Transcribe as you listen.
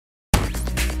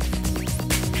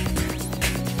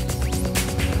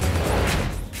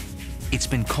It's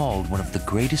been called one of the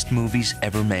greatest movies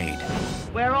ever made.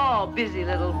 We're all busy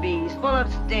little bees, full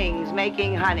of stings,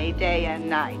 making honey day and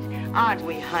night. Aren't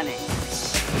we, honey?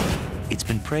 It's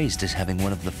been praised as having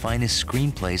one of the finest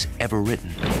screenplays ever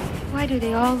written. Why do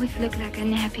they always look like a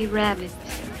nappy rabbit?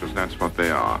 Because that's what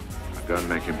they are. I'm going to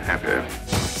make him happy.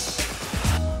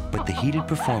 But the heated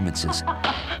performances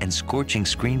and scorching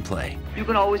screenplay You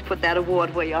can always put that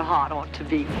award where your heart ought to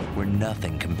be. were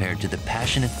nothing compared to the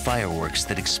passionate fireworks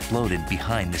that exploded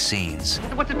behind the scenes.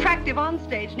 What's attractive on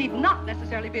stage need not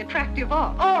necessarily be attractive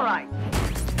off. All right.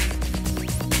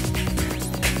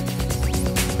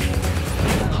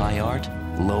 High art,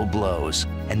 low blows,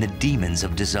 and the demons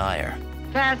of desire.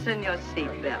 Fasten your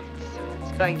seatbelts.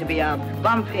 It's going to be a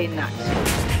bumpy night.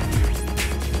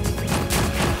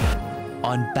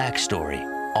 On Backstory,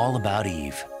 all about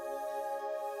Eve.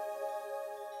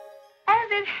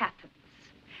 As it happens,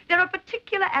 there are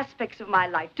particular aspects of my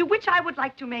life to which I would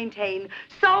like to maintain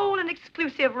sole and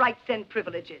exclusive rights and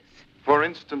privileges. For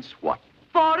instance, what?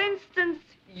 For instance,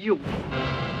 you.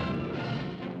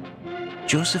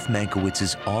 Joseph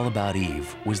Mankiewicz's All About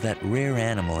Eve was that rare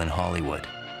animal in Hollywood.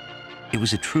 It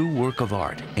was a true work of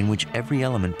art in which every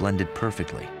element blended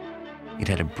perfectly. It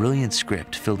had a brilliant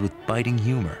script filled with biting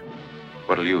humor,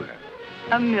 What'll you have?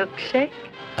 A milkshake?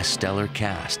 a stellar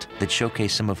cast that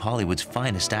showcased some of Hollywood's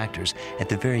finest actors at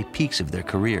the very peaks of their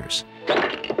careers.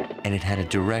 And it had a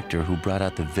director who brought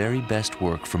out the very best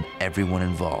work from everyone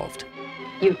involved.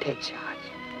 You take charge.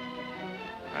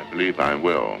 I believe I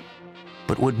will.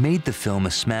 But what made the film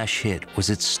a smash hit was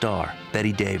its star,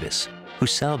 Bette Davis, who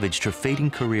salvaged her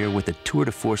fading career with a tour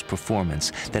de force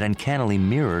performance that uncannily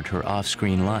mirrored her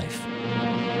off-screen life.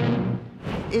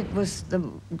 It was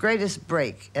the greatest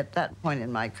break at that point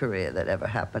in my career that ever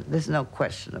happened. There's no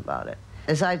question about it.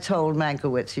 As I told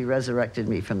Mankiewicz, he resurrected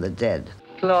me from the dead.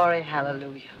 Glory,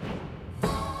 hallelujah.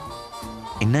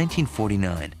 In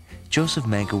 1949, Joseph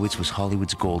Mankiewicz was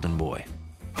Hollywood's golden boy.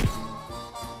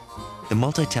 The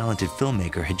multi-talented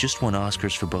filmmaker had just won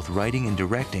Oscars for both writing and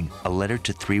directing A Letter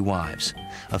to Three Wives,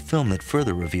 a film that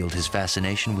further revealed his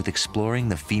fascination with exploring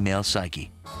the female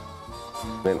psyche.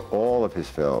 In all of his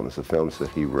films, the films that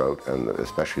he wrote, and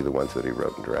especially the ones that he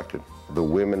wrote and directed, the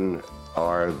women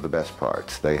are the best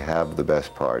parts. They have the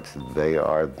best parts. They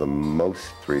are the most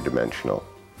three-dimensional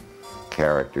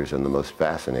characters and the most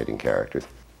fascinating characters.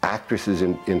 Actresses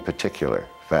in particular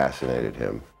fascinated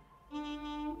him.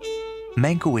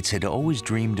 Mankiewicz had always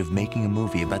dreamed of making a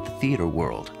movie about the theater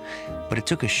world, but it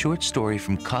took a short story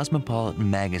from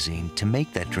Cosmopolitan magazine to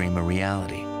make that dream a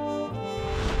reality.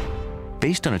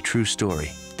 Based on a true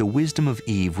story, The Wisdom of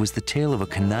Eve was the tale of a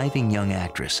conniving young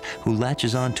actress who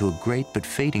latches on to a great but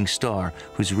fading star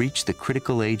who's reached the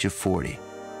critical age of 40.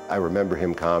 I remember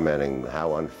him commenting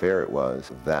how unfair it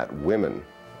was that women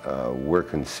were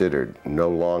considered no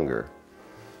longer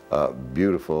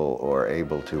beautiful or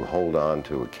able to hold on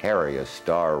to carry a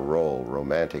star role,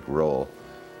 romantic role,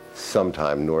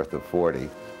 sometime north of 40.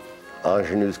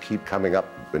 Ingenues keep coming up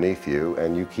beneath you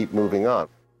and you keep moving on.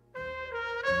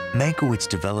 Mankiewicz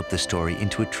developed the story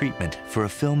into a treatment for a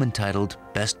film entitled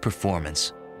Best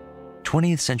Performance.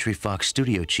 20th Century Fox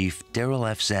studio chief Darryl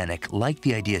F. Zanuck liked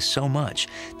the idea so much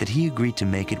that he agreed to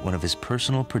make it one of his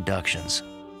personal productions.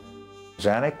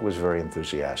 Zanuck was very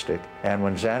enthusiastic, and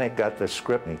when Zanuck got the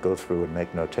script, he'd go through and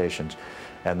make notations,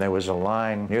 and there was a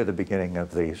line near the beginning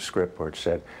of the script where it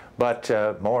said, but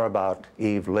more about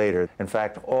Eve later. In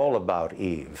fact, all about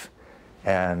Eve.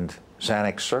 And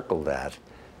Zanuck circled that,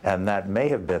 and that may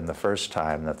have been the first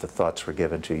time that the thoughts were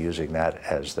given to using that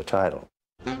as the title.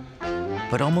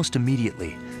 But almost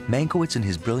immediately, Mankiewicz and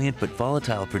his brilliant but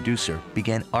volatile producer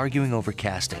began arguing over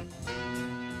casting.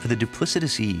 For the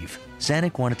duplicitous Eve,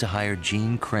 Zanuck wanted to hire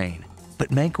Jean Crane, but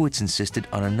Mankiewicz insisted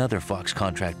on another Fox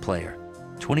contract player,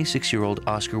 26-year-old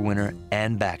Oscar winner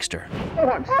Anne Baxter.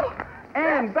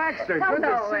 Anne Baxter, good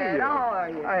to see you. How are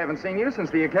you? I haven't seen you since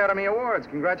the Academy Awards.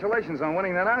 Congratulations on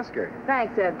winning that Oscar.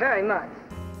 Thanks, Ed, very much.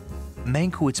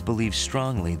 Mankiewicz believed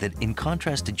strongly that, in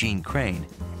contrast to Jean Crane,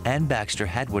 Anne Baxter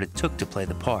had what it took to play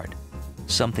the part,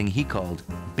 something he called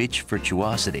bitch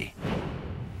virtuosity.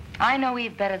 I know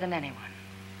Eve better than anyone.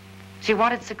 She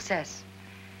wanted success.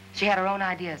 She had her own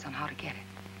ideas on how to get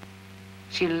it.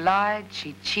 She lied,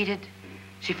 she cheated,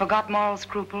 she forgot moral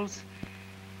scruples,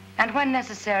 and when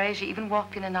necessary, she even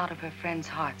walked in and out of her friends'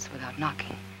 hearts without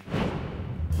knocking.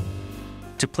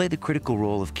 To play the critical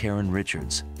role of Karen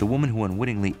Richards, the woman who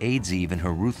unwittingly aids Eve in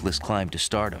her ruthless climb to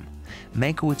stardom,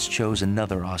 Mankiewicz chose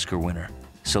another Oscar winner,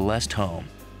 Celeste Holmes.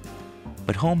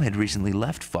 But Holmes had recently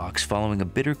left Fox following a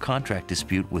bitter contract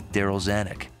dispute with Darryl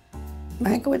Zanuck.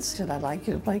 Mankiewicz said, I'd like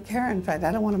you to play Karen. In fact,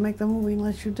 I don't want to make the movie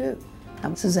unless you do.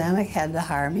 And Susanna had to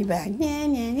hire me back. Yeah,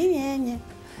 yeah, yeah, yeah.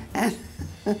 And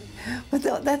but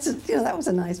that was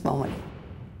a nice moment.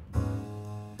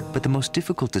 But the most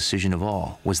difficult decision of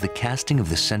all was the casting of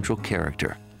the central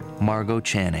character, Margot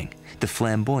Channing, the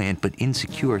flamboyant but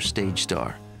insecure stage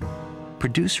star.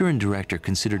 Producer and director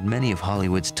considered many of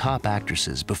Hollywood's top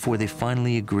actresses before they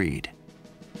finally agreed.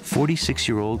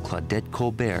 46-year-old Claudette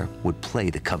Colbert would play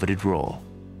the coveted role.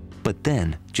 But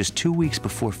then, just 2 weeks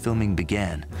before filming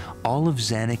began, all of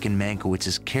Zanuck and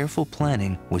Mankiewicz's careful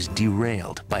planning was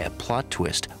derailed by a plot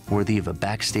twist worthy of a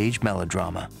backstage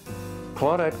melodrama.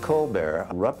 Claudette Colbert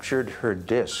ruptured her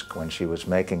disc when she was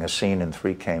making a scene in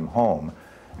Three Came Home,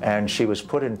 and she was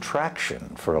put in traction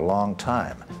for a long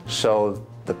time. So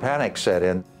the panic set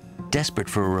in. Desperate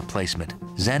for a replacement,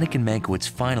 Zanuck and Mankiewicz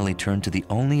finally turned to the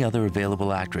only other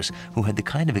available actress who had the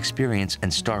kind of experience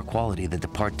and star quality that the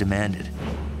part demanded: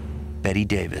 Bette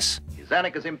Davis.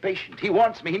 Zanuck is impatient. He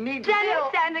wants me. He needs me.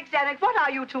 Zanuck, what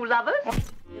are you two lovers?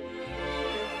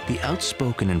 The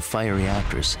outspoken and fiery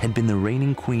actress had been the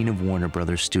reigning queen of Warner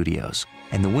Brothers Studios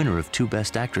and the winner of 2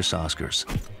 Best Actress Oscars.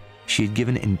 She had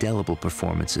given indelible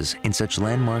performances in such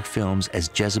landmark films as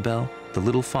Jezebel, The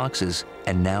Little Foxes,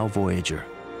 and now Voyager.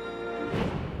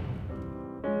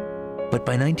 But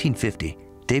by 1950,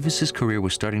 Davis's career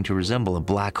was starting to resemble a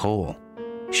black hole.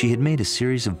 She had made a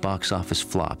series of box office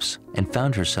flops and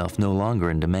found herself no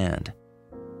longer in demand.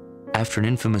 After an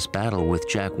infamous battle with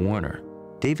Jack Warner,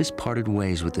 Davis parted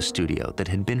ways with the studio that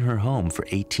had been her home for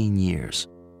 18 years.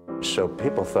 So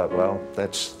people thought, well,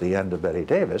 that's the end of Bette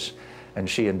Davis, and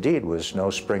she indeed was no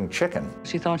spring chicken.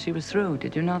 She thought she was through.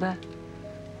 Did you know that?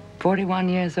 41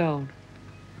 years old.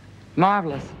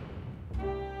 Marvelous.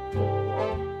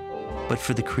 But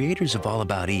for the creators of All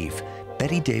About Eve,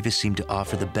 Bette Davis seemed to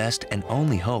offer the best and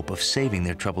only hope of saving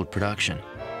their troubled production.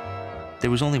 There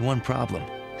was only one problem.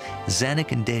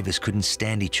 Zanuck and Davis couldn't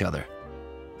stand each other.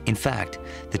 In fact,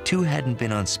 the two hadn't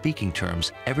been on speaking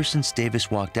terms ever since Davis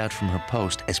walked out from her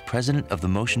post as president of the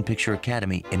Motion Picture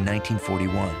Academy in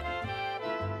 1941.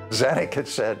 Zanuck had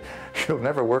said, "You'll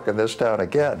never work in this town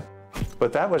again."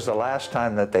 But that was the last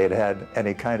time that they'd had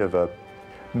any kind of a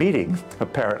meeting,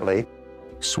 apparently.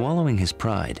 Swallowing his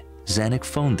pride, Zanuck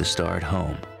phoned the star at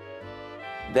home.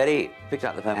 Betty picked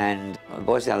up the phone, and the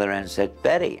voice on the other end said,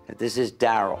 "Betty, this is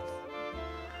Darryl."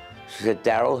 She said,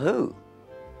 "Darryl who?"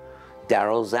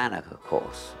 "Darryl Zanuck, of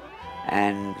course."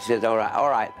 And she said, all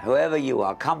right, whoever you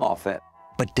are, come off it."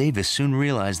 But Davis soon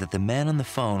realized that the man on the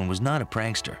phone was not a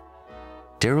prankster.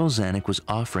 Darryl Zanuck was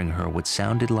offering her what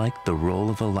sounded like the role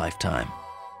of a lifetime.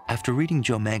 After reading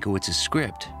Joe Mankiewicz's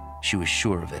script, she was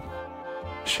sure of it.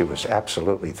 She was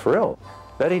absolutely thrilled.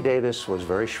 Bette Davis was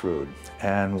very shrewd,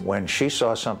 and when she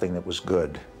saw something that was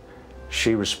good,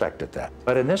 she respected that.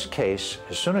 But in this case,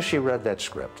 as soon as she read that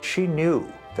script, she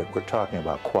knew that we're talking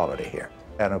about quality here.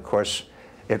 And of course,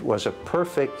 it was a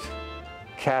perfect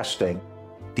casting.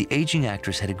 The aging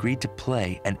actress had agreed to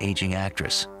play an aging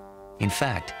actress. In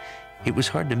fact, it was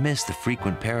hard to miss the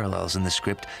frequent parallels in the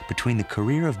script between the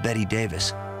career of Bette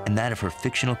Davis and that of her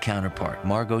fictional counterpart,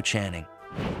 Margot Channing.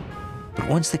 But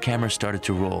once the camera started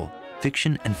to roll,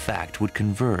 fiction and fact would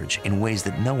converge in ways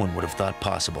that no one would have thought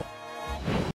possible.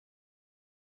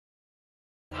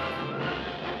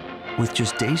 With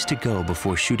just days to go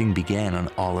before shooting began on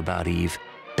All About Eve,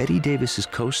 Bette Davis's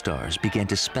co-stars began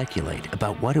to speculate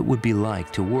about what it would be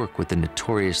like to work with the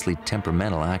notoriously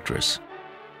temperamental actress.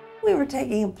 We were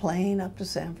taking a plane up to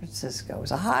San Francisco. It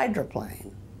was a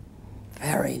hydroplane,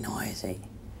 very noisy,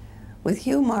 with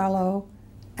Hugh Marlowe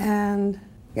and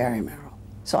Gary Merrill.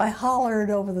 So I hollered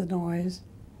over the noise,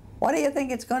 "What do you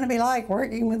think it's going to be like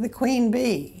working with the Queen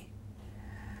Bee?"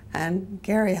 And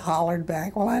Gary hollered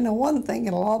back, "Well, I know one thing,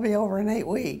 it'll all be over in 8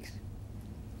 weeks."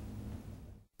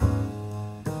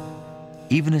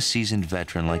 Even a seasoned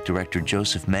veteran like director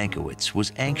Joseph Mankiewicz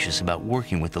was anxious about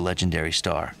working with the legendary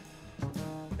star.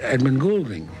 Edmund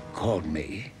Goulding called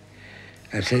me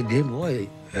and said, "Dear boy,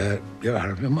 you're out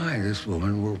of your mind. This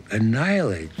woman will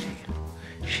annihilate you.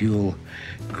 She will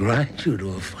grind you to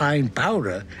a fine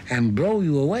powder and blow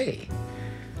you away.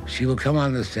 She will come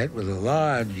on the set with a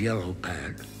large yellow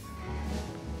pad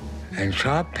and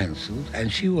sharp pencils,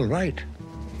 and she will write.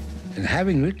 And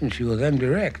having written, she will then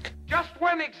direct." Just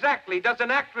when exactly does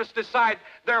an actress decide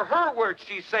they're her words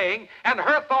she's saying and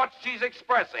her thoughts she's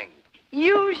expressing?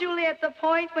 Usually at the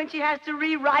point when she has to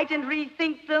rewrite and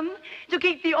rethink them to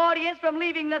keep the audience from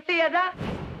leaving the theater.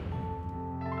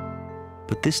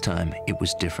 But this time, it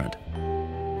was different.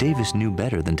 Davis knew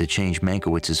better than to change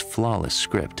Mankiewicz's flawless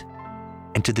script.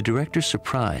 And to the director's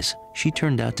surprise, she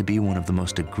turned out to be one of the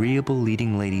most agreeable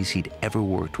leading ladies he'd ever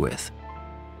worked with.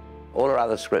 All her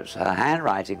other scripts, her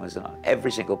handwriting was on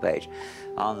every single page.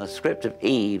 On the script of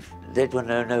Eve, there were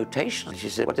no notation. She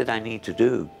said, what did I need to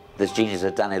do? This genius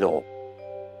had done it all.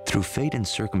 Through fate and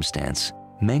circumstance,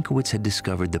 Mankiewicz had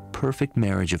discovered the perfect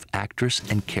marriage of actress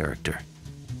and character.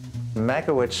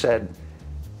 Mankiewicz said,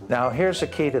 now here's the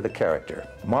key to the character.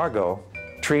 Margot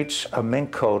treats a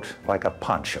mink coat like a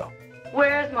poncho.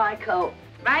 Where's my coat?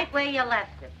 Right where you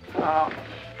left it. Oh.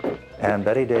 And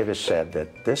Bette Davis said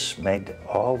that this made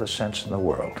all the sense in the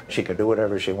world. She could do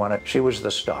whatever she wanted. She was the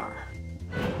star.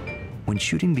 When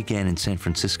shooting began in San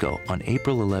Francisco on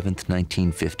April 11th,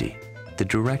 1950, the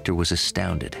director was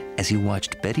astounded as he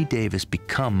watched Bette Davis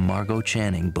become Margot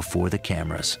Channing before the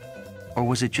cameras. Or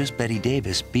was it just Bette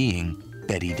Davis being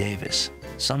Bette Davis?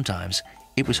 Sometimes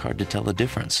it was hard to tell the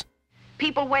difference.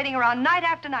 People waiting around night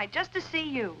after night just to see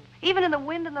you, even in the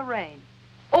wind and the rain.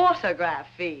 Autograph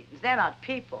fiends, they're not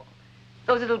people.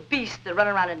 Those little beasts that run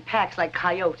around in packs like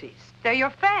coyotes. They're your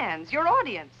fans, your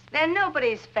audience. They're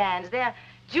nobody's fans. They're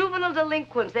juvenile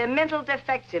delinquents. They're mental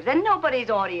defectives. They're nobody's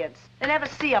audience. They never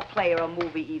see a play or a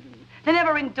movie even. They're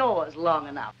never indoors long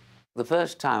enough. The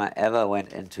first time I ever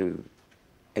went into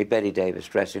a Bette Davis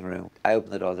dressing room, I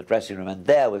opened the door of the dressing room and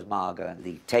there was Margot, and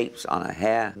the tapes on her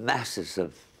hair, masses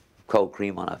of cold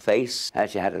cream on her face, and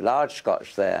she had a large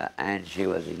scotch there, and she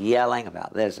was yelling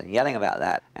about this and yelling about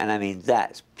that. And I mean,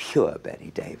 that's pure Bette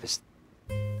Davis.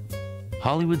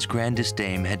 Hollywood's grandest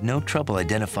dame had no trouble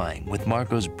identifying with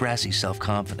Margot's brassy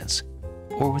self-confidence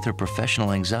or with her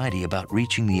professional anxiety about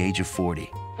reaching the age of 40.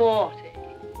 40.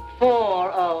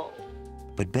 40.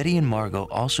 But Bette and Margot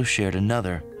also shared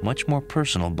another, much more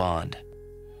personal bond.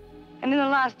 And in the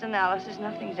last analysis,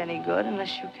 nothing's any good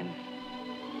unless you can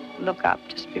look up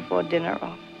just before dinner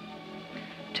or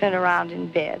turn around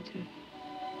in bed, and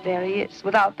there he is.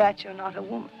 Without that, you're not a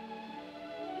woman.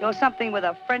 You're something with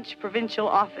a French provincial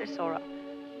office or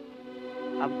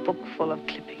a book full of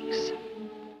clippings.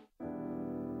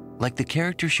 Like the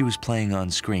character she was playing on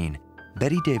screen,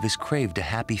 Bette Davis craved a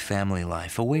happy family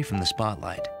life away from the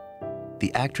spotlight.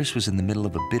 The actress was in the middle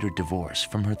of a bitter divorce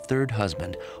from her third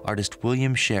husband, artist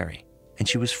William Sherry, and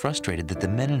she was frustrated that the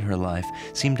men in her life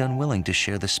seemed unwilling to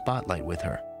share the spotlight with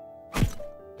her.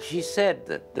 She said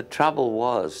that the trouble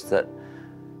was that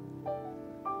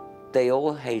they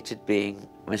all hated being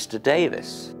Mr.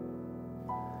 Davis.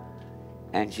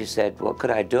 And she said, what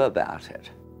could I do about it?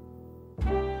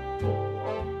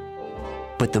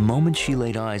 But the moment she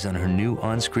laid eyes on her new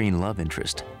on-screen love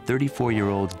interest,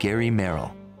 34-year-old Gary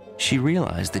Merrill, she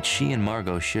realized that she and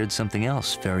Margot shared something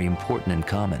else very important in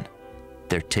common: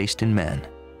 their taste in men.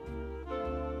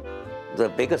 The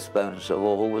biggest bonus of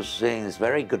all was seeing this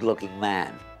very good-looking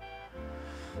man,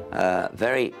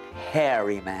 very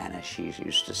hairy man, as she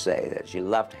used to say, that she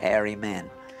loved hairy men.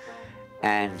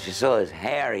 And she saw this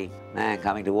hairy man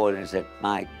coming toward her and said,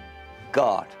 my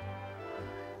God.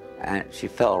 And she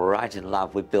fell right in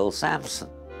love with Bill Sampson.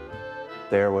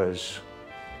 There was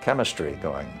chemistry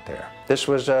going there. This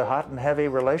was a hot and heavy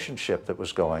relationship that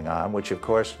was going on, which of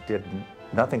course did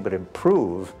nothing but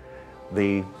improve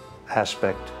the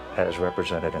aspect as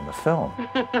represented in the film.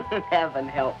 Heaven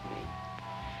help me.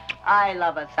 I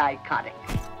love a psychotic.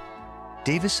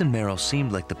 Davis and Merrill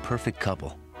seemed like the perfect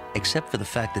couple, except for the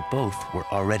fact that both were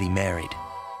already married.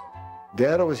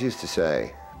 Dad always used to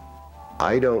say,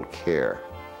 I don't care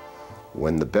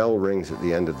when the bell rings at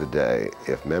the end of the day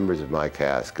if members of my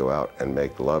cast go out and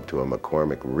make love to a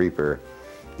McCormick Reaper,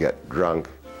 get drunk,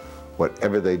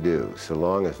 whatever they do, so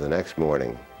long as the next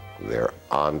morning they're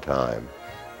on time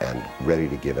and ready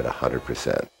to give it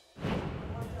 100%.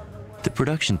 The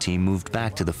production team moved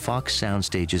back to the Fox sound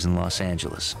stages in Los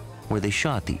Angeles, where they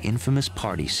shot the infamous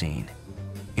party scene,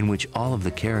 in which all of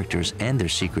the characters and their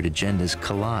secret agendas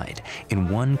collide in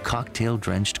one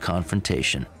cocktail-drenched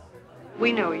confrontation.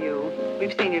 We know you.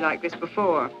 We've seen you like this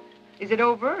before. Is it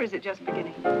over, or is it just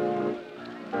beginning?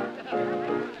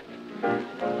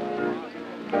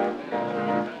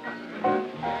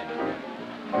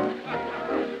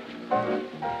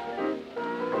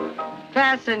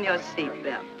 Fasten your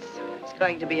seatbelts. It's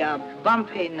going to be a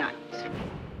bumpy night.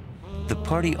 The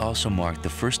party also marked the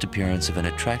first appearance of an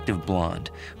attractive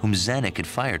blonde whom Zanuck had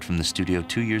fired from the studio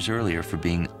 2 years earlier for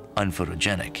being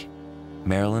unphotogenic,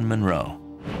 Marilyn Monroe.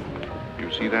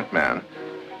 You see that man?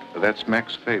 That's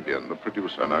Max Fabian, the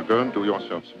producer. Now go and do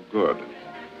yourself some good.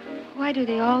 Why do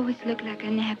they always look like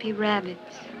unhappy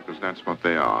rabbits? Because that's what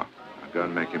they are. Now go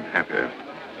and make him happy.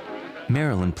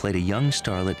 Marilyn played a young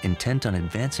starlet intent on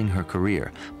advancing her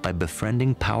career by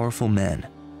befriending powerful men,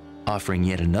 offering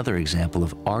yet another example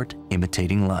of art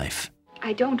imitating life.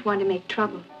 I don't want to make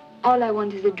trouble. All I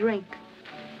want is a drink.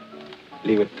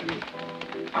 Leave it to me.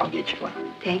 I'll get you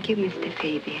one. Thank you, Mr.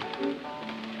 Fabian.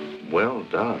 Well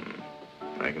done.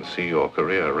 I can see your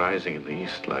career rising in the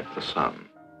East like the sun.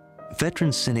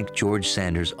 Veteran cynic George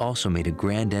Sanders also made a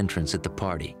grand entrance at the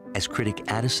party as critic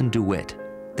Addison DeWitt,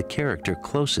 the character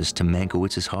closest to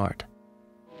Mankiewicz's heart.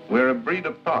 We're a breed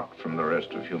apart from the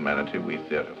rest of humanity, we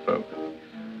theater folk.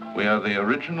 We are the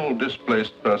original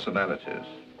displaced personalities.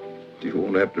 You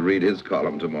won't have to read his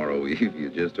column tomorrow, Eve. You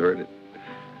just heard it.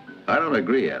 I don't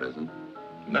agree, Addison.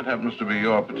 That happens to be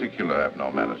your particular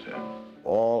abnormality.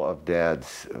 All of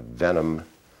Dad's venom,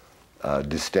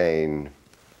 disdain,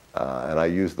 and I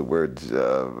use the words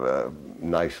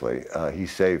nicely, he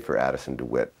saved for Addison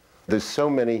DeWitt. There's so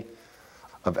many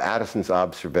of Addison's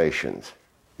observations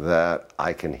that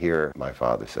I can hear my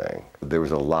father saying. There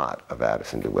was a lot of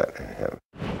Addison DeWitt in him.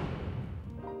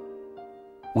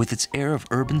 With its air of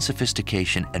urban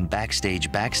sophistication and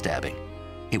backstage backstabbing,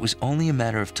 it was only a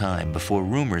matter of time before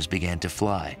rumors began to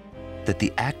fly that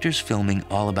the actors filming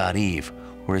All About Eve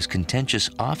were as contentious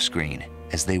off-screen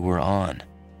as they were on.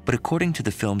 But according to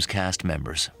the film's cast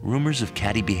members, rumors of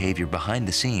catty behavior behind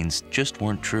the scenes just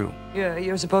weren't true.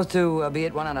 You're supposed to be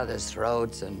at one another's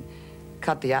throats and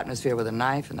cut the atmosphere with a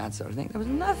knife and that sort of thing. There was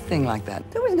nothing like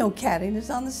that. There was no cattiness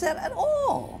on the set at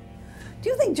all. Do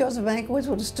you think Joseph Mankiewicz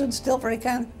would have stood still for any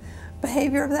kind of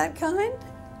behavior of that kind?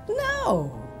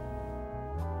 No.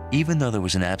 Even though there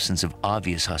was an absence of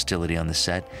obvious hostility on the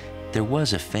set, there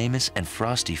was a famous and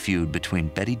frosty feud between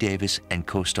Bette Davis and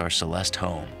co-star Celeste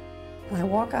Holmes. And I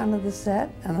walk onto the set,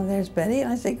 and there's Betty,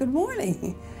 and I say, "Good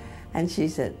morning." And she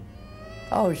said,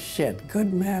 "Oh, shit,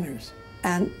 good manners."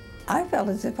 And I felt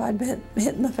as if I'd been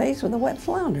hit in the face with a wet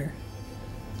flounder.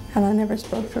 And I never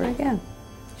spoke to her again.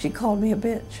 She called me a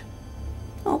bitch.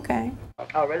 Okay.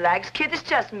 Oh, relax, kid. It's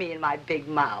just me and my big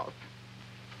mouth.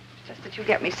 It's just that you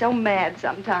get me so mad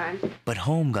sometimes. But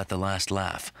Holmes got the last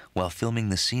laugh while filming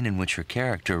the scene in which her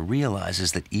character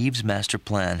realizes that Eve's master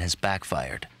plan has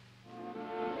backfired.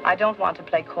 I don't want to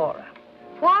play Cora.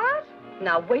 What?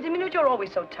 Now, wait a minute. You're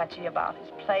always so touchy about his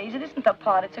plays. It isn't the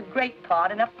part. It's a great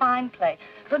part and a fine play.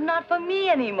 But not for me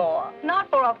anymore. Not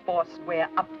for a four-square,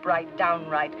 upright,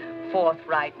 downright,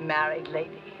 forthright married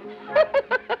lady.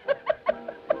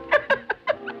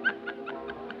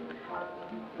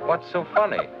 What's so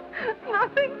funny?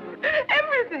 Nothing.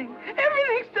 Everything.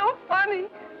 Everything's so funny.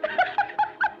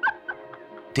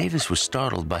 Davis was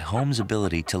startled by Holmes'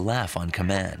 ability to laugh on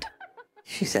command.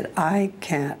 She said, "I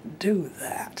can't do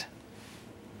that."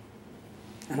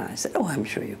 And I said, "Oh, I'm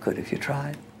sure you could if you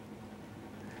tried."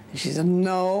 And she said,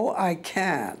 "No, I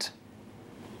can't."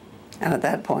 And at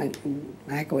that point,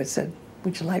 Mankiewicz said,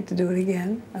 "Would you like to do it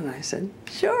again?" And I said,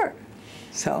 "Sure."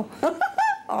 So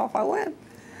off I went.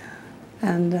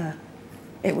 And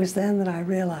it was then that I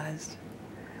realized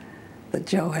that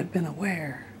Joe had been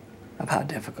aware of how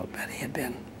difficult Betty had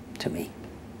been to me.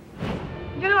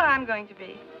 You know what I'm going to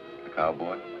be? A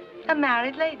cowboy? A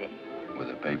married lady.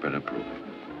 With a paper to prove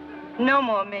it. No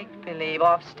more make-believe,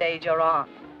 off stage or on.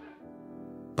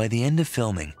 By the end of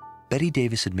filming, Bette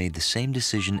Davis had made the same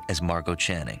decision as Margot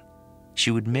Channing.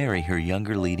 She would marry her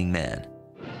younger leading man.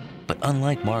 But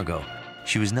unlike Margot,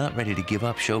 she was not ready to give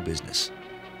up show business.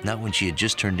 Not when she had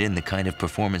just turned in the kind of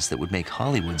performance that would make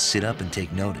Hollywood sit up and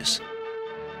take notice.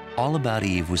 All About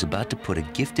Eve was about to put a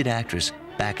gifted actress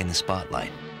back in the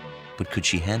spotlight. But could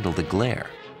she handle the glare?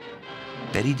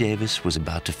 Bette Davis was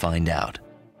about to find out.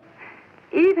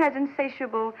 Eve has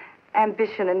insatiable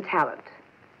ambition and talent.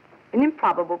 An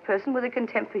improbable person with a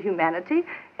contempt for humanity,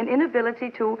 an inability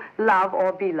to love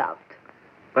or be loved.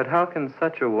 But how can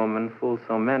such a woman fool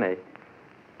so many?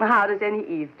 Well, how does any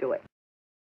Eve do it?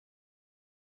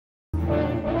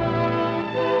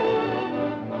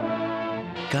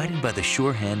 Guided by the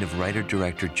sure hand of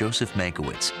writer-director Joseph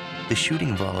Mankiewicz, the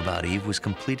shooting of All About Eve was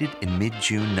completed in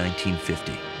mid-June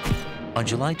 1950. On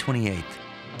July 28th,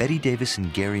 Bette Davis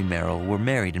and Gary Merrill were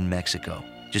married in Mexico,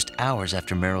 just hours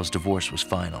after Merrill's divorce was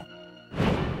final.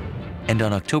 And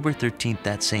on October 13th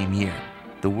that same year,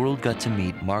 the world got to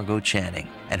meet Margot Channing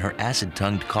and her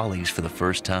acid-tongued colleagues for the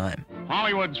first time.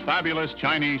 Hollywood's fabulous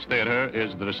Chinese theater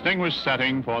is the distinguished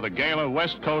setting for the gala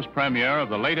West Coast premiere of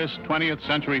the latest 20th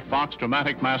Century Fox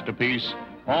dramatic masterpiece,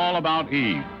 All About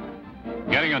Eve.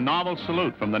 Getting a novel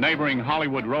salute from the neighboring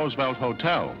Hollywood Roosevelt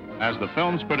Hotel as the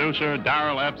film's producer,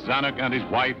 Darrell F. Zanuck, and his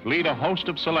wife lead a host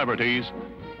of celebrities,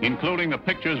 including the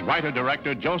picture's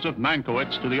writer-director Joseph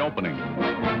Mankiewicz, to the opening.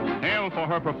 Hailed for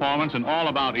her performance in All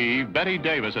About Eve, Bette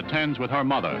Davis attends with her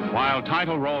mother, while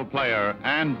title role player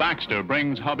Ann Baxter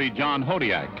brings hubby John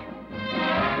Hodiak.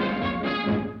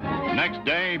 Next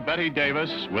day, Bette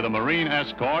Davis, with a Marine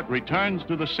escort, returns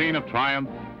to the scene of triumph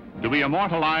to be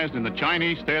immortalized in the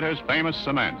Chinese theater's famous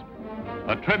cement.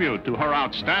 A tribute to her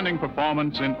outstanding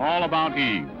performance in All About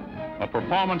Eve, a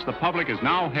performance the public is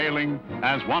now hailing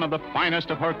as one of the finest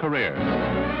of her career.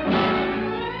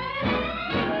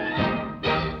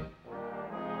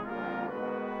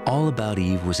 All About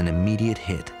Eve was an immediate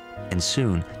hit, and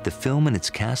soon the film and its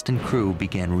cast and crew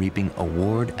began reaping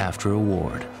award after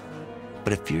award.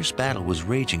 But a fierce battle was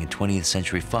raging at 20th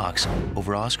Century Fox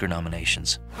over Oscar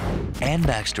nominations. Anne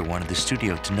Baxter wanted the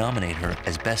studio to nominate her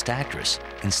as Best Actress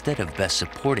instead of Best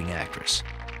Supporting Actress,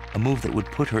 a move that would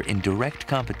put her in direct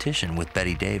competition with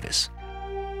Bette Davis.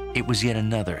 It was yet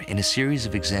another in a series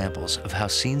of examples of how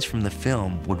scenes from the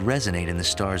film would resonate in the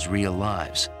stars' real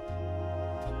lives.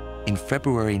 In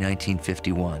February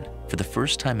 1951, for the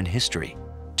first time in history,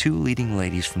 two leading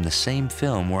ladies from the same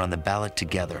film were on the ballot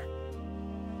together.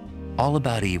 All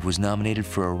About Eve was nominated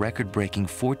for a record-breaking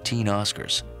 14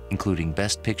 Oscars, including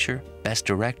Best Picture, Best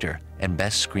Director, and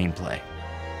Best Screenplay.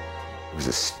 It was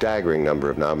a staggering number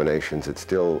of nominations. It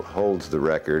still holds the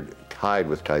record, tied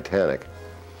with Titanic,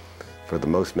 for the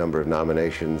most number of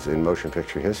nominations in motion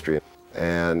picture history.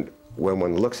 And when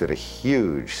one looks at a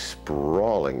huge,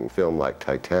 sprawling film like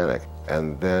Titanic,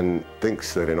 and then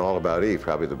thinks that in All About Eve,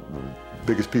 probably the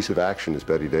biggest piece of action is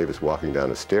Bette Davis walking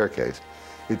down a staircase,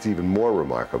 it's even more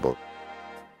remarkable.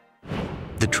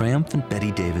 The triumphant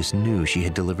Bette Davis knew she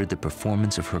had delivered the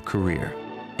performance of her career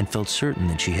and felt certain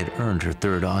that she had earned her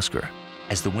third Oscar.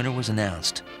 As the winner was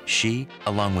announced, she,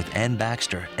 along with Anne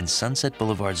Baxter and Sunset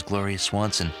Boulevard's Gloria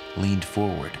Swanson, leaned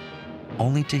forward,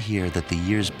 only to hear that the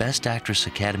year's Best Actress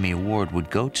Academy Award would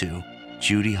go to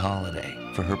Judy Holliday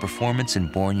for her performance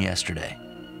in Born Yesterday.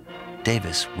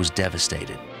 Davis was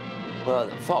devastated. Well,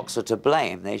 Fox are to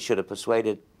blame. They should have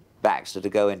persuaded Baxter to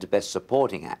go into Best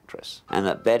Supporting Actress, and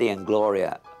that Bette and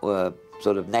Gloria were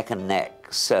sort of neck and neck,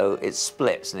 so it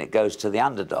splits and it goes to the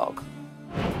underdog.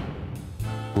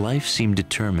 Life seemed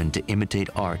determined to imitate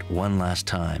art one last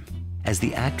time, as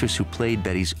the actress who played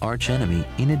Betty's archenemy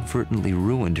inadvertently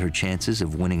ruined her chances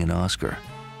of winning an Oscar.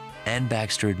 Anne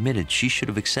Baxter admitted she should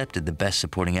have accepted the Best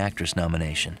Supporting Actress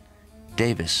nomination.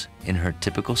 Davis, in her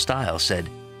typical style, said,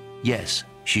 yes,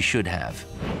 she should have.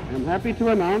 I'm happy to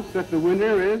announce that the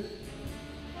winner is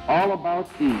All About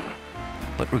Eve.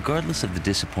 But regardless of the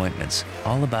disappointments,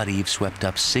 All About Eve swept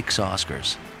up 6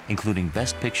 Oscars, including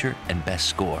Best Picture and Best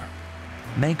Score.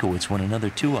 Mankiewicz won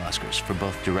another 2 Oscars for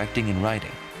both directing and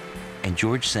writing, and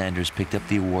George Sanders picked up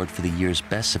the award for the year's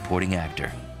Best Supporting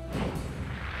Actor.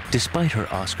 Despite her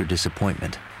Oscar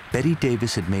disappointment, Bette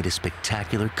Davis had made a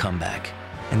spectacular comeback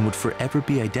and would forever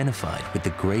be identified with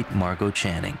the great Margot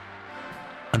Channing.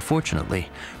 Unfortunately,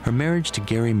 her marriage to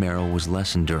Gary Merrill was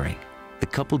less enduring. The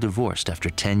couple divorced after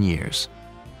 10 years.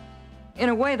 In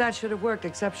a way, that should have worked,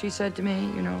 except she said to me,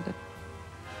 you know, that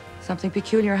something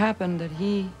peculiar happened, that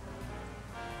he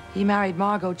married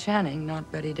Margot Channing,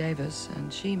 not Bette Davis,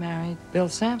 and she married Bill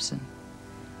Sampson,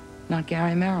 not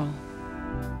Gary Merrill.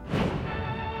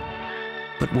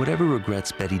 But whatever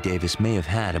regrets Bette Davis may have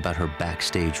had about her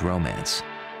backstage romance,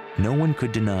 no one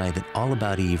could deny that All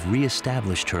About Eve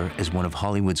re-established her as one of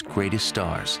Hollywood's greatest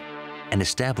stars and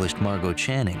established Margot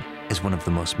Channing as one of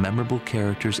the most memorable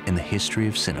characters in the history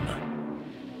of cinema.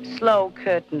 Slow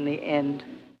curtain, the end.